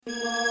Hi,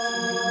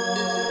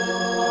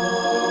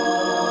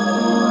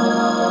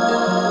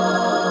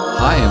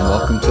 and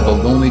welcome to The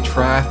Lonely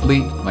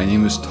Triathlete. My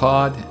name is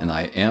Todd, and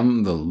I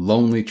am The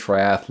Lonely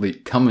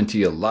Triathlete, coming to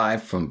you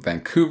live from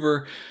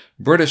Vancouver,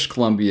 British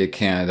Columbia,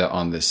 Canada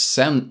on this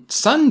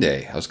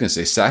Sunday. I was going to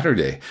say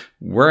Saturday.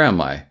 Where am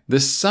I?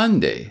 This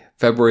Sunday,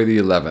 February the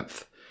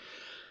 11th.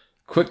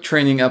 Quick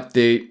training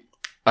update.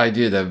 I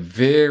did a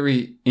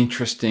very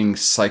interesting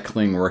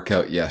cycling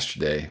workout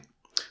yesterday,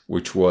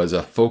 which was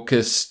a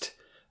focused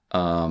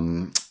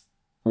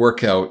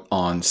workout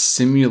on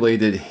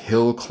simulated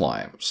hill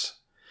climbs.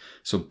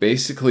 So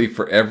basically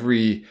for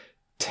every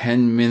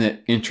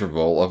 10-minute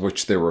interval, of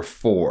which there were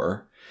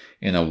 4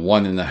 in a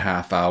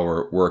 1.5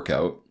 hour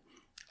workout,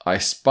 I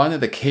spun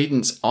at a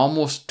cadence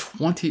almost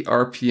 20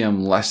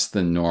 RPM less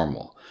than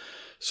normal.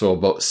 So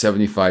about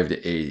 75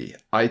 to 80.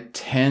 I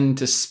tend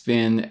to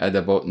spin at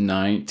about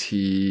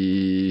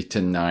 90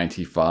 to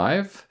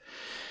 95.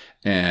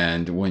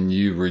 And when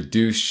you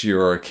reduce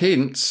your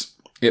cadence,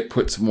 it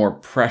puts more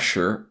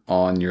pressure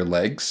on your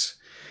legs,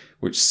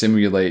 which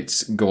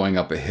simulates going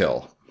up a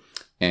hill.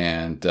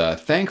 And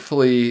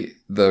thankfully,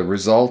 the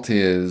result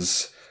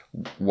is,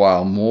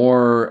 while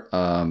more,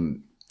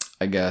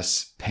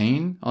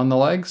 pain on the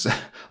legs,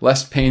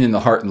 less pain in the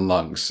heart and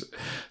lungs.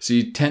 So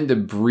you tend to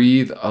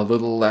breathe a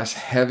little less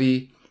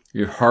heavy.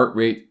 Your heart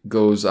rate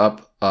goes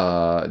up,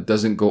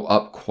 doesn't go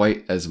up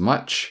quite as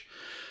much,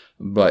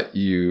 but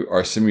you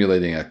are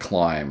simulating a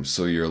climb.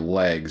 So your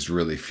legs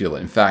really feel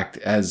it. In fact,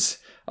 as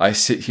I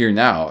sit here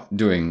now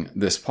doing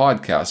this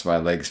podcast, my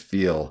legs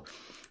feel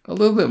a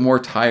little bit more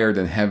tired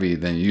and heavy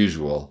than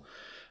usual,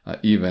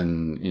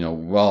 even,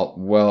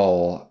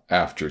 well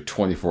after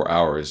 24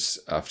 hours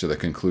after the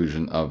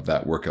conclusion of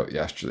that workout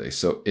yesterday.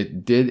 So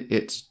it did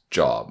its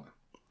job.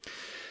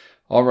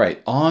 All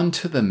right, on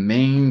to the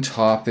main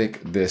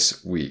topic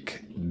this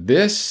week.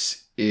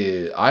 This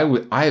is,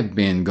 I've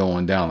been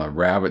going down a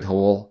rabbit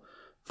hole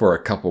for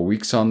a couple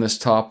weeks on this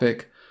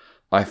topic.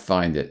 I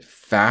find it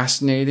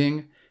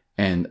fascinating,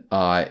 and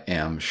I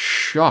am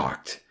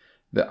shocked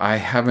that I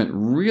haven't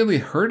really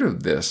heard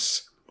of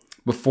this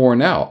before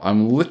now.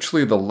 I'm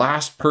literally the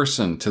last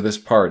person to this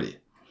party.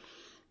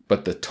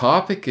 But the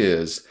topic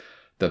is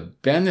the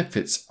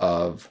benefits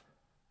of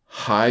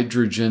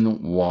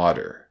hydrogen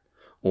water,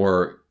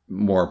 or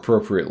more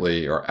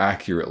appropriately or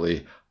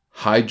accurately,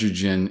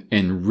 hydrogen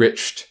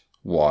enriched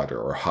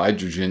water or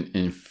hydrogen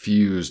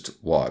infused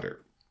water.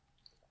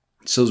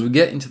 So as we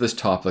get into this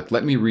topic,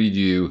 let me read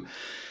you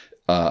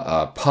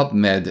a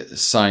PubMed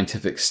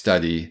scientific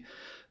study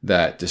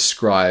that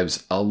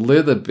describes a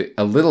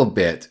little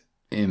bit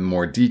in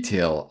more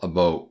detail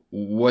about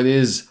what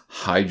is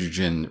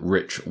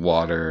hydrogen-rich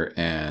water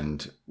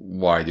and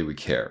why do we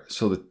care.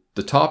 So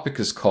the topic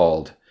is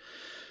called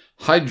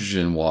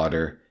Hydrogen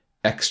Water,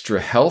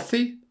 Extra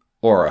Healthy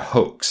or a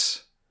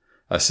Hoax?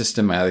 A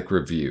Systematic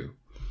Review.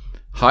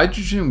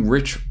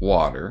 Hydrogen-rich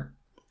water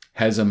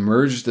has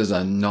emerged as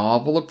a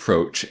novel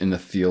approach in the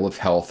field of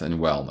health and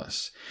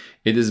wellness.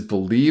 It is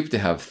believed to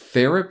have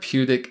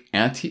therapeutic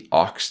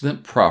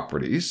antioxidant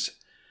properties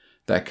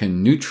that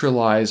can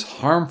neutralize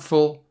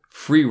harmful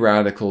free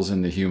radicals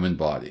in the human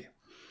body.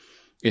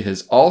 It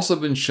has also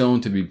been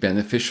shown to be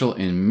beneficial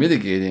in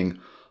mitigating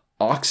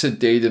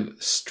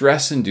oxidative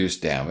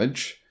stress-induced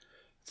damage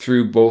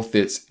through both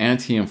its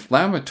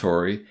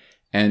anti-inflammatory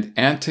and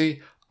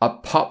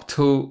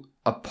apoptotic,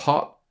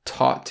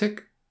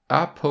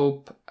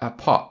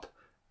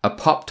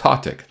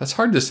 that's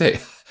hard to say,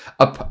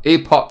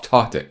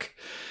 apoptotic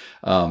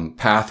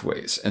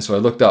pathways. And so I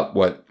looked up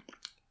what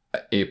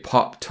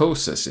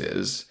apoptosis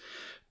is,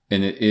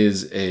 and it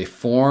is a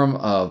form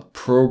of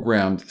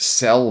programmed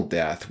cell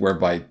death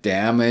whereby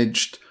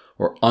damaged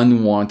or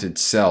unwanted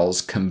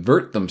cells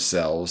convert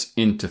themselves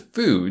into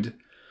food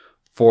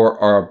for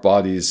our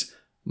body's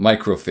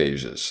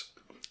macrophages,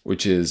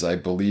 which is, I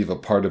believe, a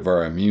part of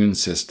our immune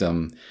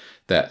system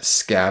that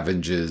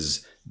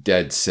scavenges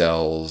dead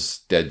cells,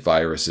 dead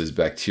viruses,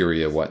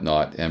 bacteria,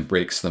 whatnot, and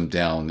breaks them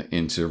down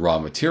into raw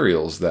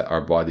materials that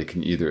our body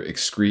can either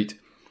excrete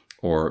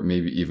or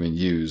maybe even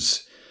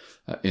use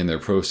in their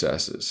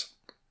processes.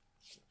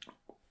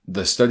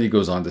 The study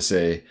goes on to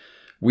say,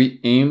 we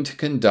aim to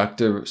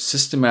conduct a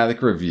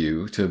systematic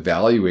review to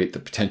evaluate the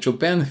potential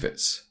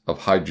benefits of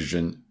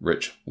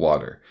hydrogen-rich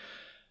water.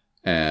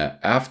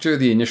 After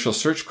the initial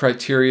search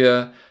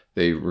criteria,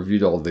 they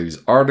reviewed all these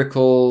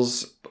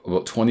articles.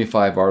 About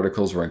 25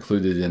 articles were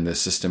included in this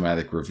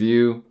systematic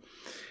review.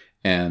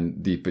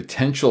 And the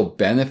potential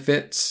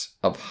benefits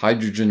of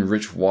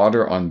hydrogen-rich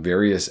water on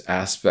various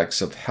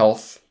aspects of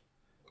health,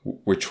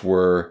 which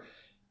were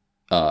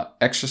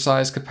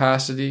exercise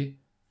capacity,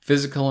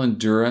 physical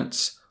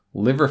endurance,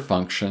 liver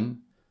function,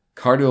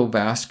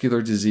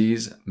 cardiovascular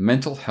disease,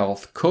 mental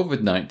health,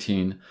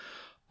 COVID-19,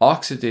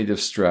 oxidative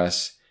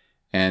stress,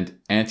 and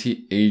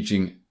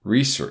anti-aging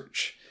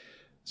research.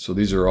 So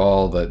these are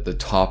all the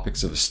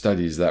topics of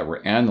studies that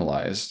were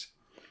analyzed.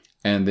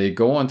 And they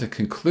go on to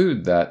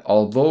conclude that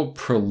although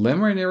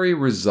preliminary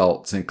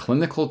results in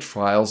clinical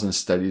trials and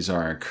studies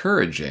are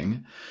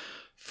encouraging,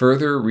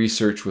 Further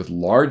research with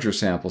larger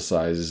sample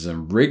sizes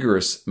and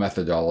rigorous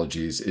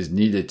methodologies is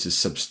needed to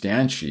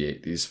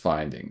substantiate these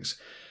findings.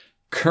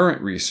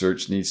 Current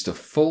research needs to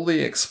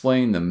fully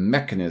explain the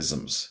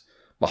mechanisms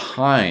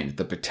behind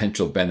the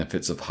potential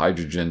benefits of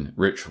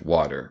hydrogen-rich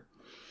water,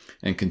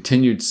 and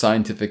continued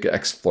scientific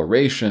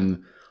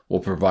exploration will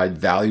provide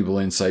valuable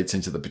insights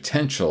into the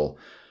potential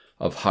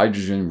of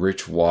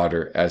hydrogen-rich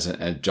water as an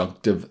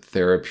adjunctive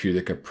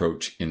therapeutic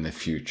approach in the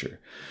future.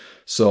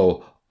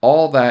 So,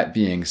 all that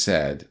being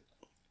said,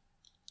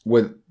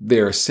 what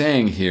they're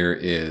saying here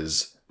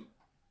is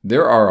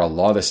there are a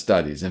lot of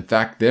studies. In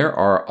fact, there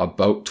are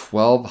about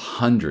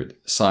 1,200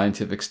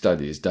 scientific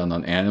studies done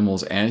on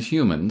animals and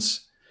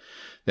humans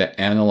that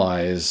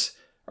analyze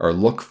or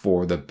look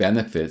for the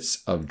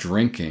benefits of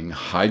drinking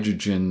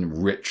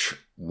hydrogen-rich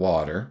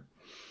water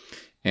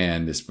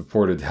and its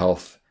purported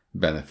health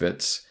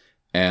benefits.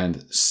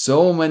 And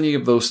so many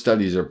of those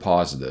studies are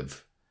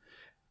positive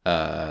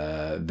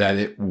that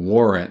it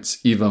warrants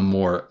even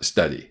more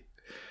study.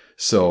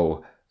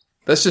 So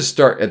let's just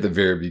start at the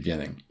very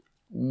beginning.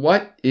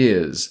 What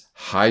is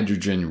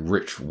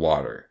hydrogen-rich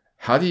water?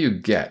 How do you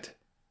get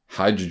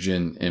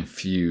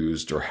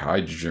hydrogen-infused or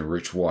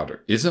hydrogen-rich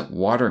water? Isn't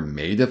water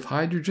made of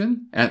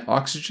hydrogen and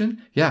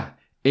oxygen? Yeah,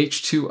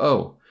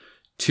 H2O.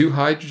 2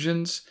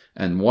 hydrogens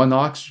and 1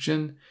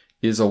 oxygen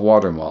is a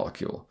water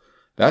molecule.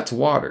 That's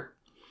water.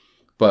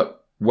 But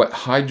what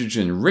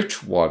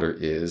hydrogen-rich water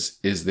is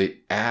they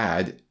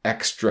add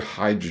extra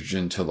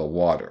hydrogen to the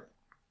water.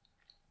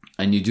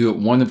 And you do it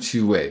one of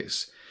 2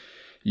 ways.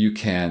 You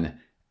can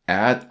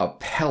add a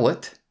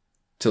pellet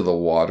to the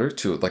water,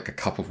 to like a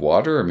cup of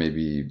water or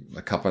maybe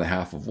a cup and a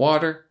half of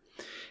water.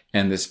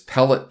 And this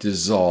pellet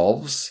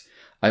dissolves.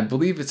 I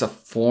believe it's a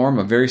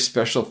very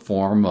special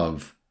form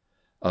of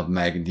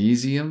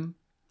magnesium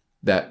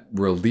that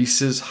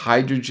releases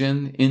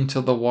hydrogen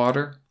into the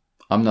water.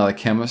 I'm not a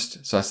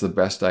chemist, so that's the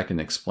best I can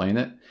explain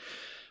it.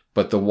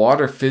 But the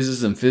water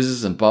fizzes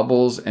and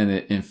bubbles, and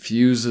it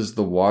infuses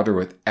the water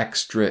with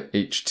extra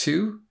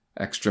H2,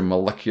 extra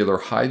molecular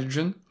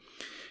hydrogen.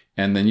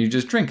 And then you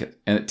just drink it.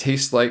 And it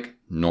tastes like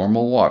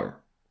normal water,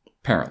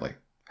 apparently.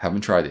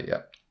 Haven't tried it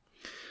yet.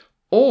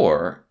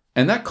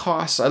 And that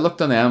costs, I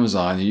looked on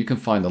Amazon, and you can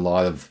find a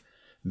lot of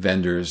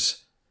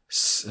vendors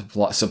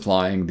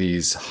supplying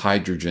these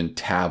hydrogen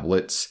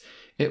tablets.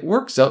 It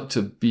works out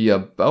to be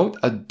about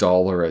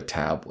 $1 a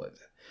tablet.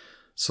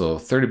 So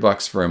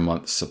 $30 for a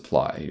month's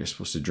supply. You're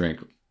supposed to drink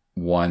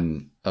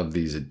 1 of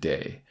these a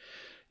day.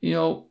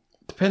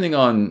 Depending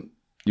on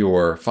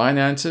your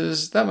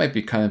finances, that might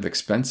be kind of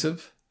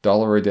expensive,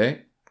 $1 a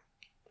day.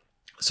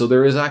 So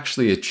there is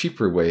actually a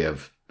cheaper way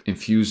of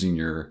infusing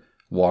your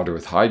water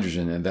with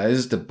hydrogen, and that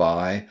is to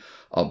buy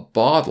a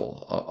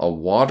bottle, a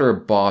water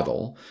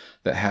bottle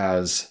that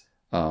has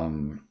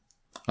an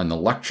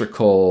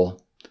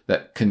electrical,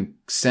 that can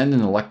send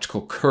an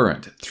electrical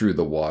current through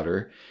the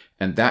water,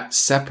 and that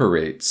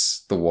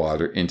separates the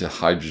water into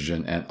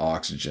hydrogen and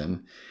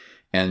oxygen.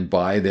 And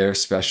by their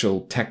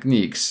special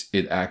techniques,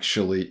 it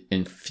actually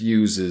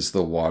infuses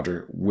the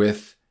water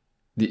with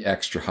the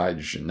extra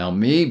hydrogen. Now,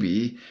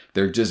 maybe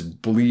they're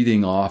just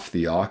bleeding off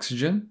the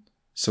oxygen.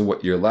 So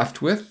what you're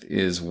left with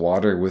is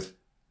water with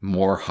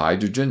more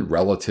hydrogen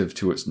relative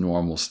to its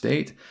normal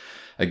state.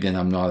 Again,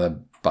 I'm not a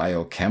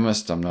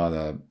biochemist.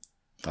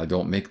 I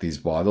don't make these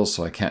bottles,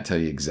 so I can't tell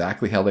you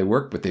exactly how they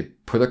work, but they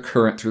put a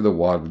current through the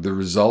water. The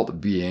result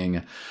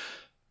being,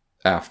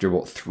 after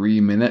about 3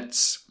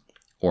 minutes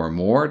or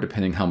more,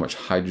 depending how much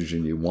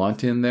hydrogen you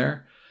want in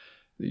there,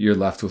 you're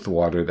left with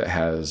water that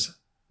has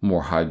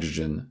more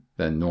hydrogen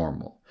than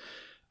normal.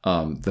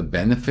 The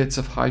benefits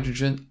of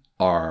hydrogen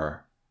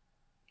are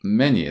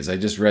many. As I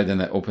just read in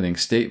that opening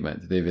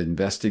statement, they've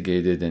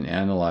investigated and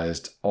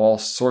analyzed all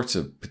sorts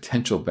of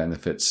potential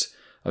benefits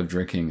of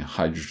drinking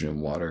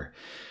hydrogen water.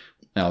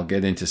 And I'll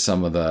get into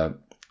some of the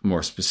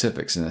more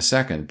specifics in a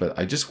second, but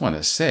I just want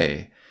to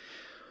say,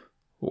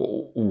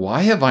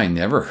 why have I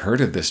never heard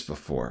of this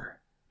before?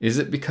 Is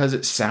it because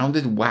it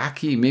sounded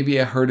wacky? Maybe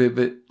I heard of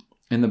it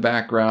in the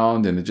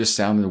background and it just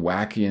sounded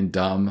wacky and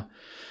dumb.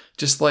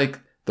 Just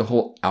like the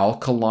whole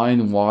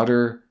alkaline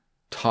water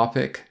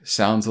topic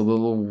sounds a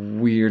little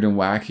weird and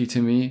wacky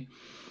to me.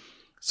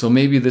 So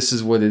maybe this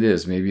is what it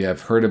is. Maybe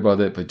I've heard about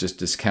it, but just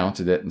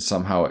discounted it, and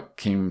somehow it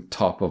came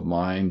top of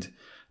mind.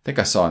 I think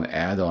I saw an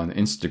ad on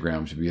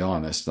Instagram, to be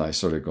honest, and I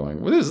started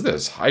going, what is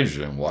this?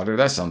 Hydrogen water?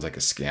 That sounds like a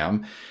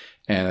scam.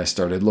 And I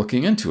started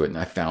looking into it, and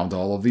I found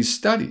all of these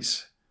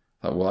studies.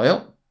 I thought, well, I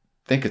don't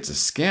think it's a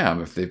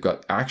scam if they've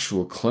got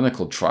actual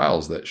clinical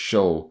trials that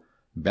show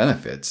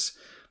benefits.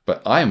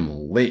 But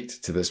I'm late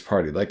to this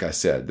party. Like I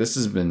said,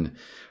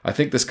 I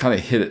think this kind of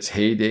hit its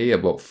heyday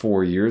about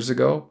 4 years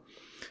ago.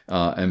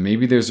 And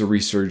maybe there's a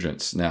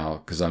resurgence now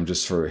because I'm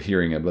just sort of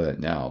hearing about it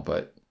now.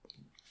 But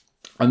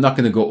I'm not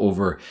going to go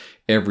over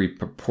every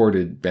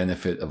purported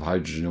benefit of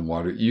hydrogen in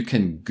water. You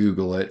can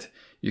Google it.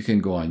 You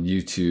can go on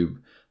YouTube.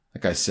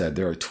 Like I said,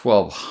 there are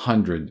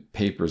 1,200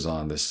 papers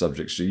on this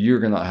subject. So you're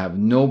going to have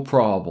no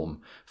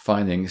problem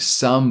finding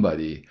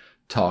somebody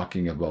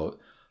talking about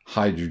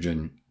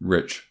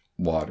hydrogen-rich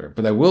water.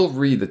 But I will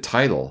read the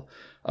title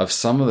of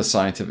some of the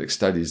scientific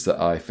studies that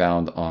I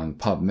found on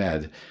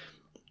PubMed.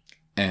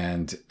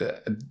 And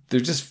they're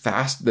just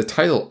fast. The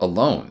title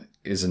alone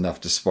is enough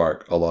to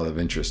spark a lot of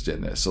interest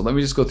in this. So let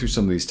me just go through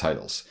some of these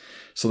titles.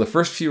 So the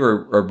first few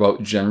are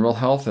about general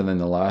health, and then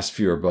the last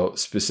few are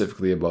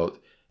specifically about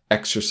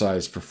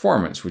exercise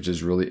performance, which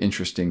is really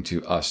interesting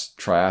to us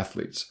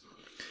triathletes.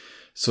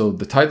 So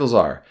the titles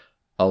are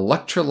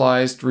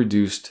Electrolyzed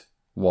Reduced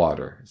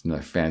Water. It's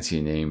another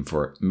fancy name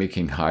for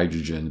making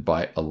hydrogen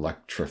by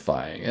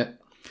electrifying it.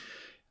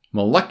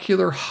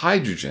 Molecular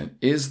hydrogen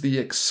is the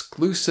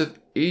exclusive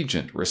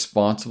agent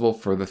responsible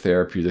for the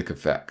therapeutic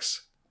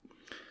effects.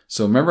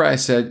 So remember I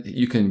said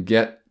you can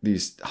get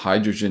these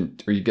hydrogen,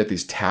 or you get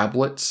these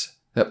tablets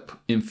that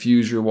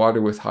infuse your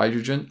water with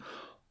hydrogen,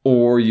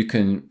 or you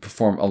can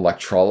perform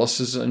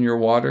electrolysis in your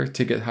water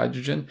to get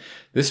hydrogen.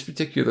 This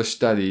particular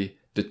study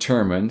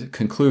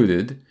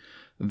concluded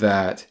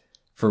that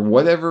for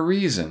whatever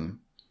reason,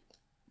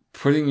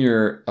 putting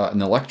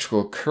an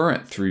electrical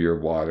current through your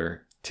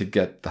water to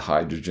get the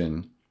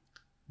hydrogen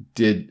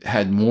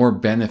had more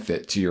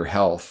benefit to your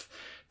health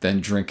than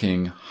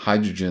drinking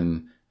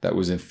hydrogen that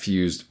was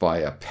infused by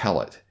a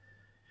pellet.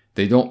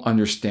 They don't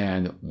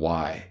understand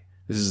why.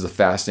 This is the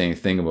fascinating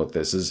thing about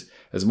this, is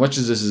as much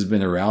as this has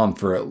been around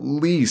for at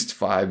least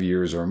 5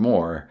 years or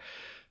more,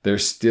 they're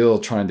still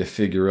trying to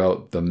figure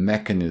out the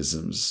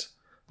mechanisms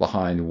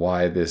behind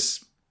why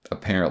this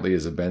apparently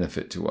is a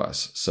benefit to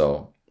us.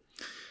 So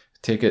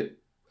take it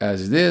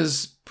as it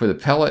is, put a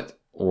pellet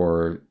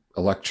or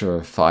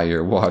electrify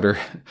your water.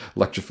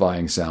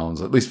 Electrifying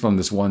sounds, at least from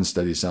this one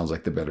study, sounds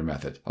like the better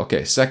method.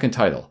 Okay, second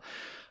title.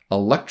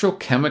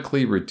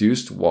 Electrochemically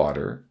reduced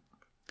water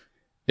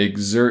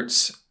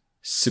exerts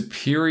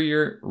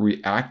superior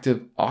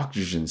reactive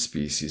oxygen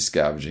species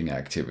scavenging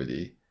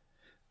activity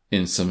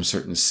in some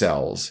certain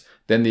cells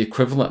than the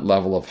equivalent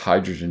level of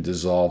hydrogen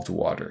dissolved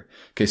water.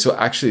 Okay, so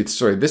actually,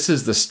 this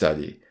is the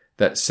study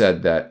that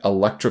said that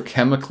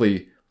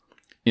electrochemically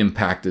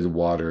impacted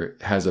water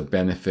has a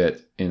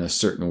benefit in a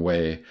certain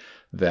way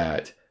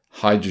that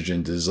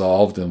hydrogen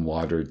dissolved in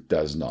water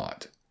does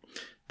not.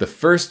 The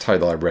first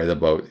title I read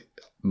about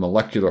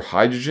molecular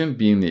hydrogen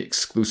being the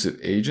exclusive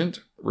agent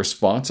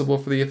responsible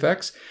for the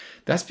effects,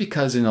 that's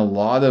because in a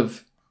lot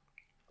of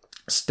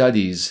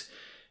studies,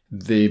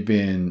 they've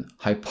been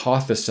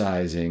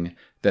hypothesizing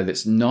that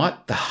it's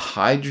not the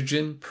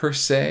hydrogen per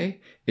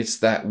se, it's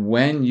that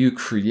when you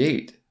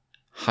create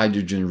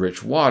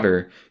hydrogen-rich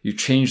water, you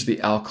change the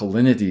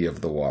alkalinity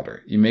of the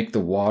water. You make the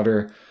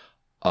water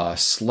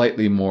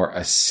slightly more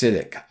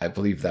acidic. I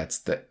believe that's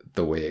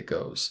the way it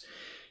goes.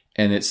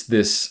 And it's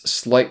this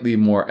slightly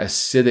more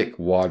acidic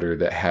water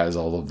that has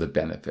all of the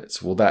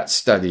benefits. Well, that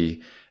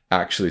study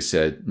actually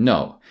said,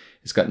 no,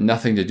 it's got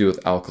nothing to do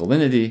with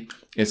alkalinity.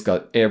 It's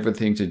got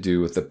everything to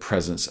do with the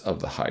presence of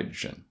the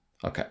hydrogen.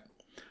 Okay.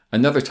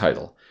 Another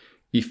title,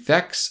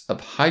 Effects of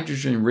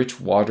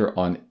Hydrogen-Rich Water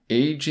on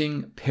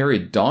Aging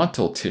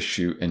Periodontal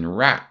Tissue in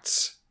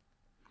Rats.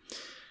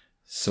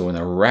 So in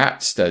a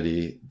rat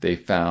study, they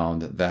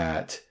found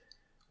that,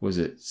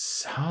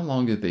 how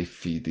long did they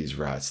feed these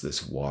rats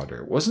this water?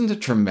 It wasn't a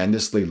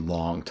tremendously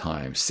long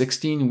time,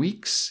 16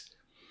 weeks?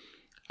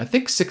 I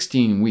think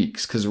 16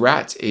 weeks, because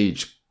rats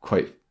age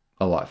quite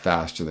a lot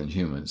faster than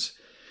humans.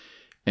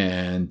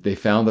 And they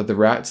found that the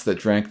rats that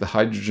drank the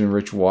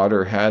hydrogen-rich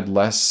water had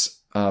less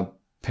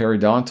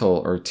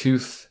periodontal or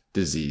tooth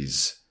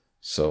disease.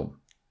 So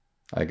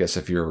I guess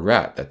if you're a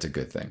rat, that's a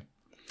good thing.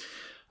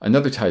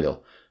 Another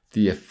title,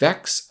 The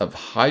Effects of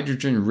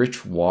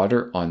Hydrogen-Rich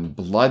Water on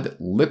Blood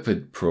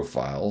Lipid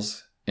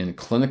Profiles in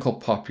Clinical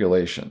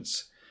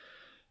Populations.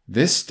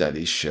 This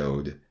study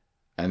showed,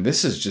 and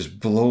this is just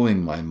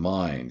blowing my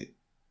mind,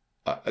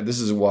 this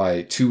is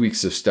why 2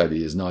 weeks of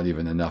study is not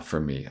even enough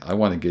for me. I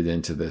want to get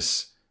into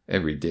this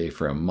every day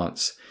for a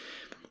month.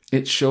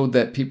 It showed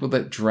that people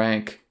that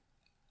drank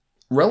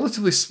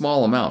relatively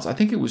small amounts, I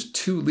think it was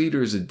 2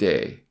 liters a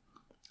day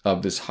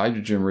of this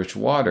hydrogen-rich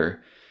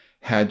water,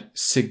 had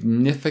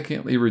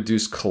significantly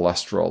reduced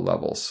cholesterol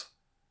levels.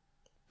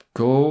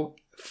 Go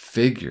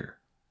figure.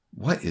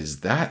 What is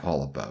that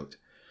all about?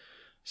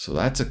 So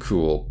that's a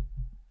cool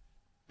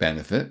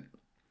benefit.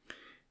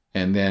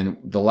 And then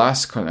the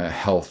last kind of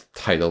health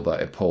title that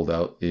I pulled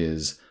out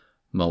is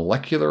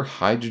Molecular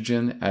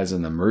Hydrogen as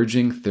an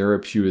Emerging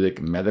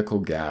Therapeutic Medical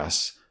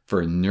Gas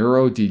for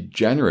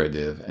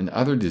Neurodegenerative and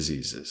Other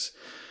Diseases.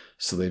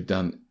 So they've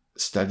done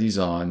studies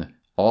on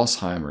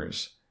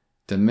Alzheimer's,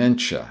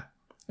 dementia,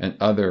 and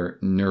other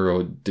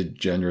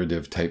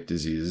neurodegenerative type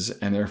diseases,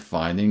 and they're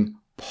finding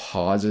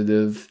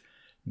positive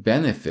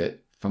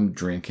benefit from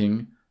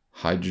drinking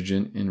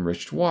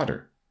hydrogen-enriched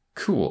water.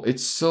 Cool.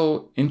 It's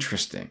so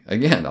interesting.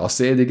 Again, I'll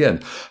say it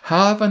again.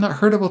 How have I not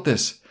heard about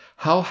this?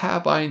 How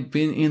have I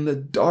been in the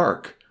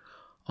dark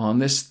on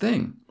this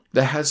thing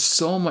that has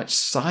so much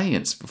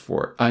science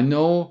before? I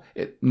know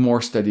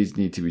more studies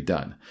need to be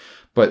done,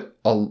 but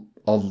a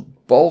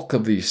bulk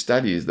of these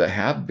studies that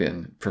have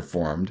been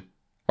performed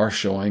are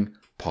showing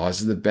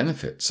positive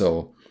benefit.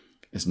 So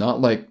it's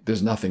not like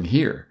there's nothing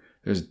here.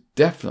 There's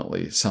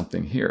definitely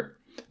something here.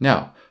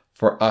 Now,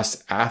 for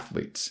us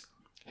athletes,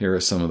 here are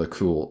some of the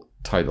cool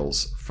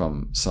titles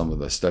from some of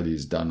the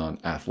studies done on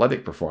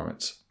athletic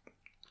performance.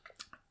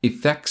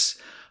 Effects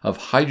of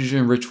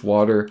hydrogen-rich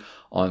water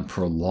on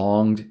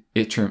prolonged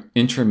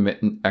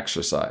intermittent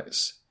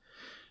exercise.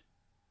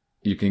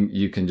 You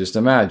can just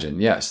imagine,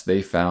 yes,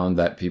 they found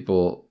that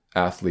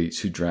athletes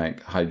who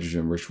drank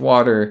hydrogen-rich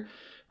water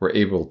were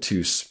able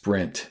to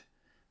sprint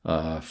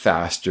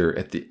faster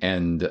at the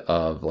end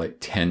of like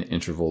 10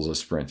 intervals of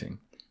sprinting.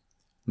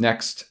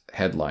 Next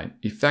headline,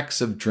 effects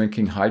of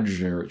drinking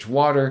hydrogen-rich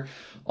water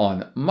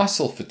on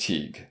muscle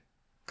fatigue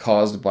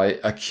caused by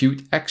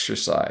acute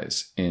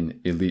exercise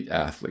in elite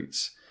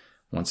athletes.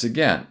 Once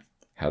again,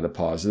 had a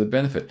positive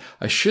benefit.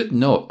 I should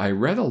note, I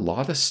read a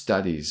lot of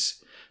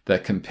studies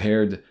that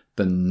compared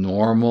the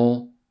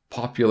normal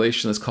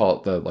population, let's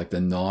call it the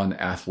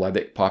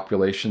non-athletic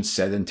population,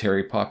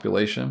 sedentary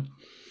population,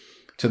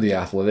 to the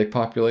athletic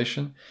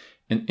population.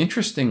 And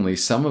interestingly,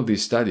 some of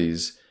these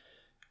studies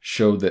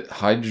showed that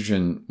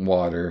hydrogen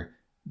water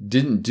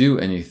didn't do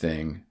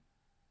anything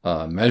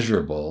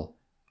measurable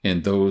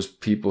in those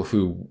people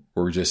who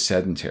were just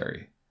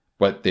sedentary,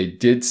 but they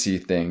did see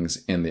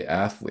things in the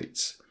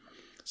athletes.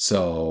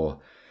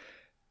 So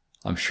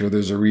I'm sure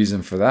there's a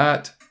reason for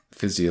that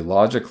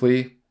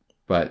physiologically,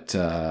 but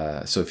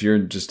so if you're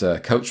just a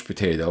couch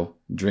potato,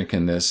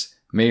 drinking this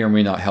may or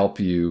may not help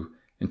you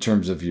in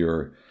terms of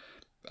your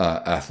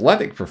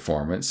athletic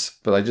performance,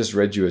 but I just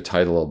read you a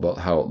title about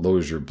how it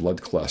lowers your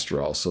blood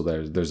cholesterol, so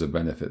there's a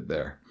benefit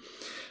there.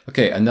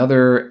 Okay,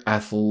 another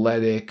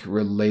athletic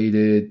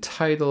related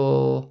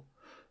title.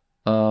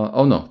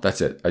 Oh no,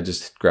 that's it. I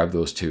just grabbed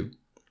those two.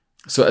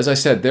 So as I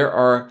said, there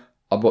are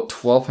about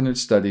 1,200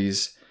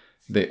 studies.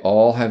 They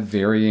all have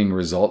varying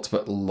results,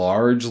 but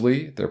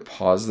largely they're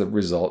positive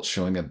results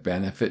showing a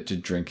benefit to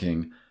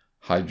drinking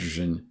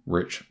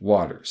hydrogen-rich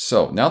water.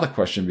 So now the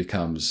question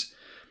becomes,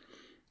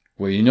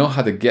 well, you know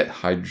how to get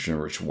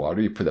hydrogen-rich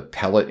water. You put a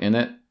pellet in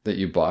it that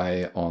you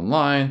buy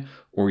online,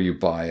 or you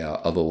buy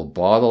a little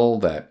bottle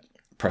that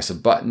press a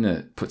button and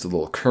it puts a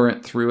little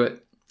current through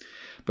it.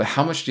 But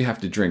how much do you have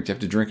to drink? Do you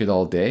have to drink it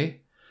all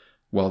day?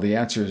 Well, the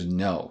answer is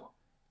no.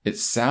 It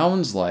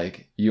sounds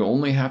like you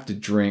only have to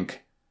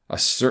drink a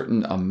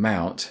certain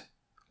amount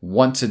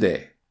once a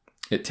day.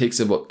 It takes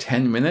about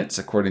 10 minutes,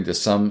 according to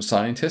some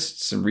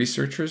scientists and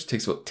researchers. It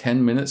takes about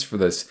 10 minutes for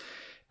this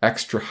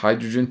extra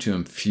hydrogen to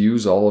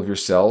infuse all of your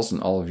cells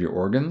and all of your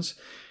organs.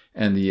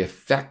 And the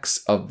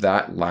effects of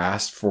that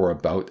last for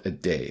about a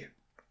day.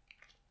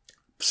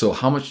 So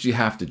how much do you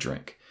have to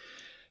drink?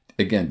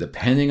 Again,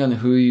 depending on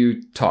who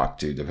you talk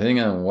to, depending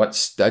on what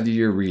study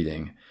you're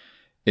reading,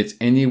 it's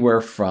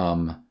anywhere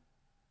from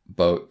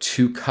about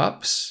 2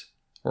 cups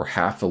or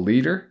half a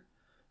liter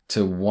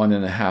to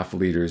 1.5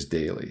 liters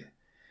daily.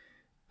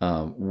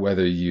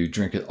 Whether you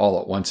drink it all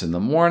at once in the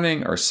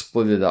morning or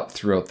split it up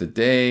throughout the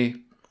day,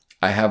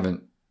 I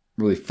haven't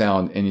really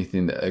found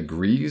anything that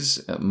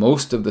agrees.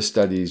 Most of the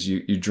studies,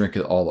 you drink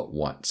it all at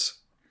once.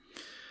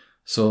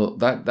 So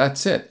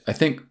that's it. I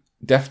think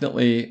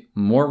definitely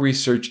more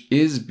research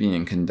is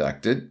being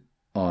conducted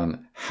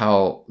on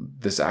how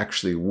this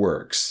actually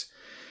works.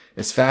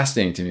 It's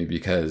fascinating to me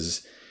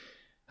because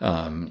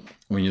when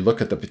you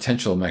look at the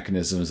potential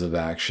mechanisms of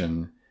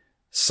action,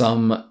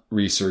 some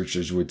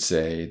researchers would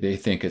say they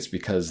think it's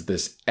because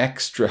this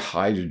extra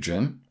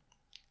hydrogen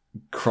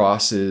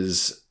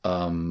crosses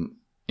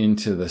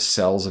into the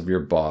cells of your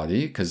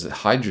body, because the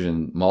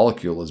hydrogen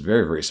molecule is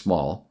very, very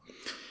small.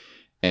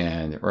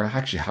 Or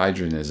actually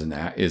hydrogen is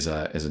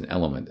an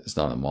element. It's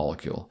not a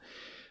molecule.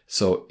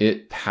 So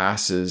it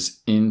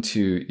passes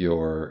into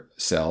your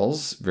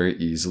cells very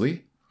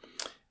easily.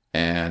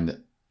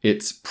 And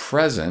its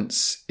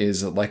presence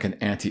is like an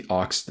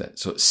antioxidant.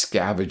 So it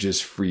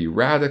scavenges free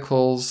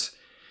radicals.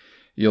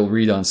 You'll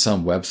read on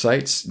some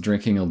websites,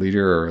 drinking a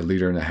liter or 1.5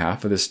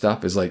 liters of this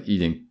stuff is like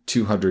eating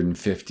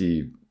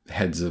 250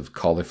 heads of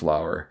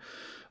cauliflower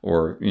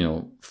or,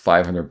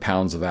 500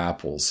 pounds of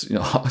apples.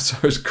 So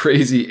there's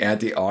crazy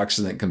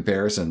antioxidant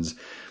comparisons.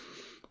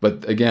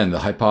 But again, the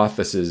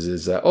hypothesis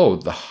is that,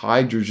 the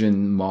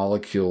hydrogen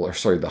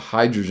the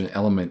hydrogen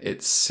element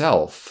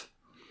itself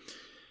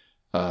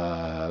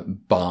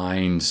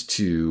binds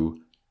to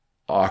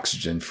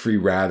oxygen, free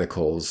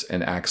radicals,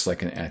 and acts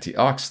like an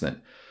antioxidant.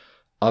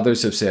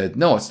 Others have said,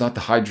 no, it's not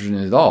the hydrogen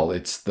at all.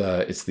 It's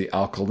the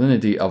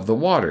alkalinity of the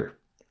water.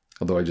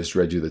 Although I just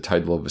read you the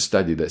title of a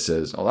study that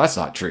says, that's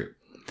not true.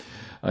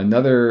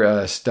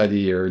 Another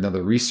study or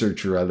another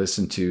researcher I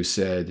listened to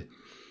said,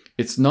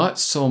 it's not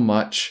so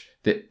much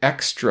the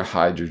extra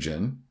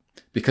hydrogen,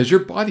 because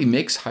your body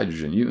makes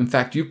hydrogen. In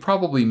fact, you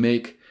probably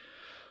make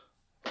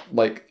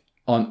like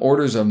on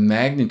orders of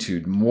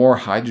magnitude more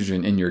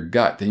hydrogen in your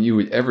gut than you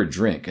would ever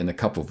drink in a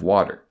cup of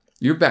water.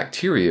 Your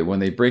bacteria, when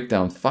they break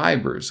down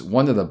fibers,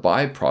 one of the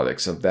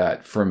byproducts of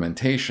that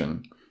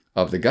fermentation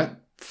of the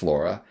gut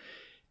flora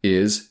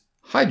is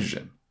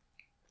hydrogen.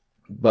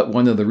 But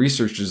one of the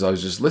researchers I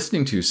was just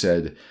listening to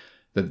said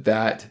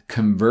that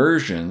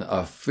conversion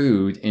of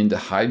food into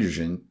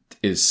hydrogen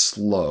is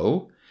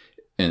slow.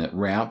 and it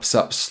ramps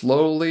up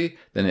slowly,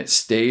 then it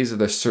stays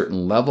at a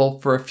certain level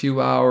for a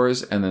few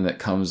hours, and then it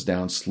comes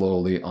down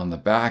slowly on the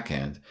back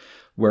end.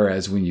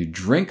 Whereas when you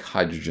drink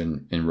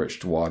hydrogen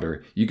enriched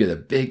water, you get a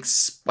big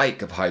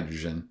spike of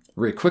hydrogen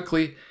very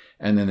quickly,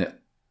 and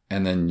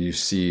then you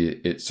see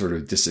it sort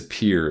of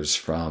disappears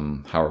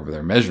from however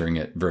they're measuring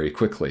it very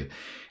quickly.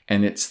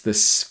 And it's the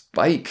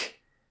spike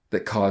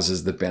that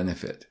causes the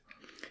benefit.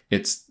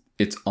 It's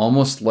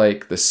almost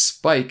like the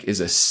spike is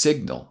a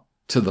signal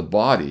to the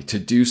body to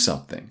do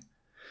something.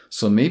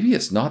 So maybe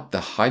it's not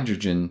the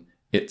hydrogen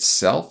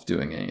itself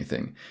doing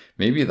anything.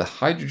 Maybe the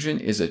hydrogen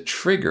is a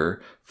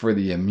trigger for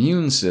the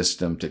immune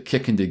system to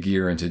kick into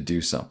gear and to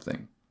do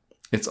something.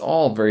 It's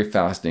all very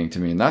fascinating to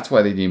me, and that's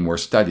why they need more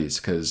studies,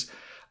 because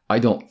they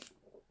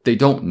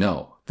don't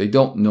know. They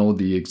don't know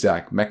the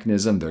exact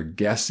mechanism. They're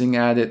guessing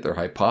at it. They're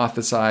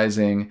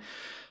hypothesizing,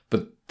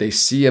 but they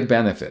see a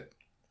benefit.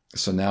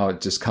 So now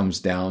it just comes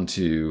down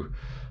to,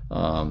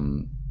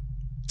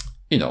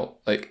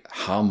 like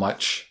how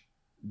much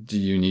do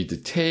you need to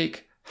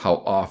take?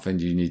 How often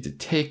do you need to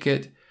take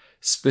it?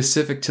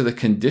 Specific to the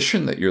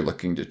condition that you're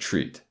looking to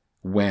treat.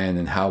 When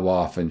and how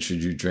often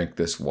should you drink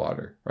this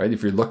water, right?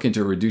 If you're looking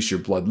to reduce your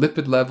blood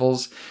lipid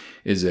levels,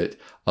 is it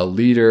a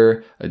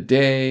liter a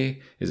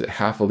day? Is it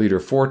half a liter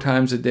 4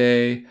 times a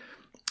day?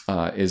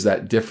 Is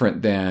that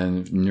different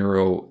than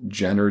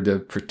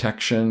neurodegenerative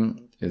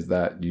protection? Is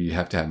that you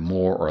have to have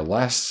more or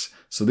less?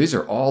 So these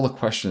are all the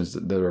questions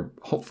that are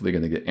hopefully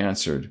going to get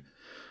answered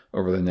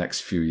over the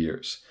next few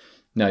years.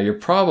 Now you're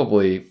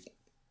probably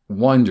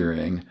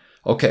wondering,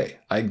 okay,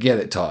 I get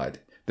it, Todd.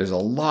 There's a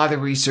lot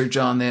of research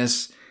on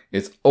this.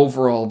 It's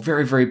overall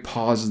very, very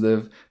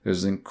positive.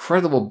 There's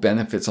incredible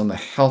benefits on the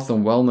health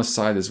and wellness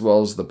side as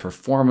well as the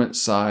performance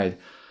side.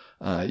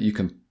 You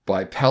can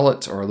buy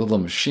pellets or a little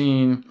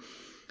machine.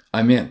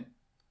 I'm in.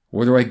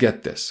 Where do I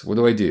get this? What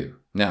do I do?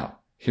 Now,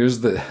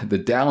 here's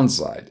the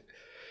downside.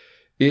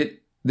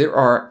 There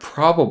are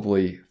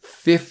probably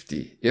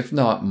 50, if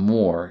not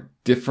more,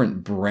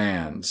 different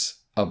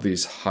brands of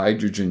these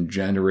hydrogen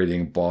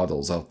generating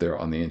bottles out there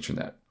on the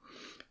internet.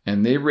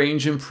 And they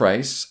range in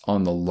price.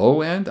 On the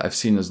low end, I've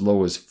seen as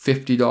low as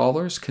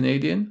 $50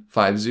 Canadian,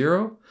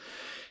 50,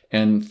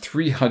 and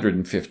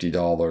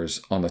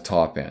 $350 on the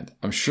top end.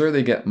 I'm sure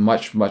they get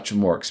much, much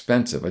more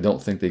expensive. I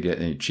don't think they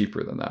get any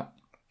cheaper than that.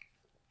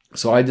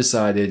 So I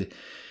decided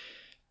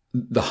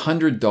the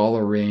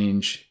 $100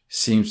 range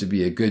seems to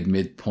be a good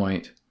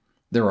midpoint.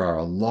 There are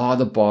a lot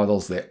of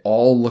bottles. They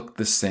all look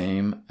the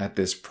same at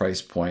this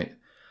price point.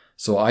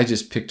 So I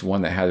just picked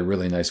one that had a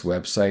really nice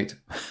website.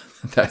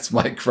 That's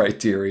my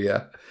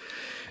criteria.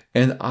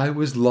 And I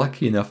was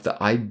lucky enough that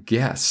I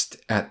guessed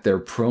at their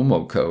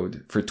promo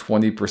code for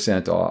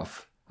 20%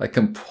 off. I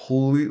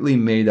completely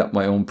made up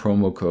my own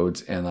promo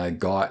codes and I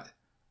got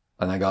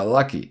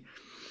lucky.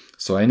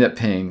 So I ended up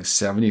paying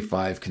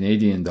 75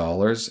 Canadian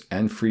dollars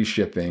and free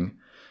shipping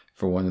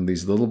for one of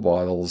these little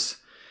bottles.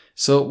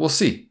 So we'll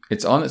see.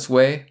 It's on its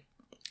way,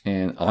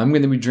 and I'm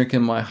going to be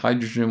drinking my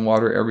hydrogen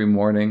water every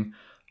morning.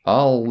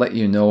 I'll let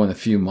you know in a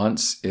few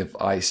months if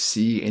I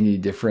see any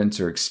difference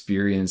or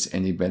experience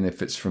any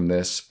benefits from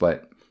this,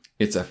 but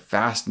it's a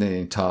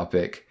fascinating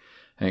topic.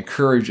 I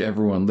encourage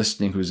everyone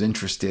listening who's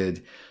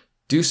interested,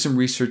 do some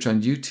research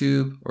on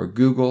YouTube or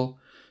Google.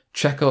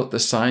 Check out the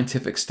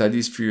scientific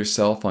studies for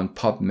yourself on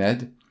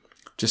PubMed.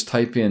 Just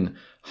type in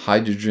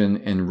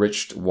hydrogen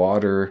enriched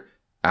water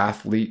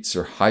athletes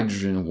or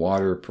hydrogen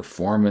water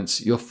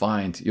performance. You'll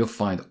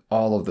find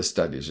all of the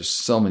studies. There's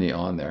so many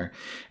on there.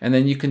 And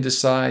then you can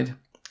decide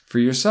for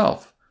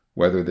yourself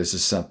whether this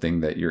is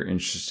something that you're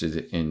interested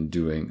in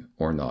doing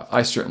or not.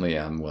 I certainly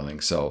am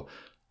willing, so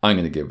I'm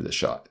going to give it a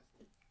shot.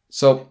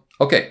 So,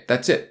 okay,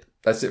 that's it.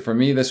 That's it for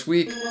me this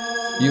week.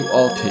 You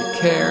all take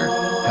care.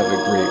 Have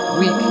a great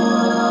week.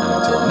 And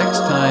until next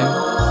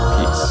time,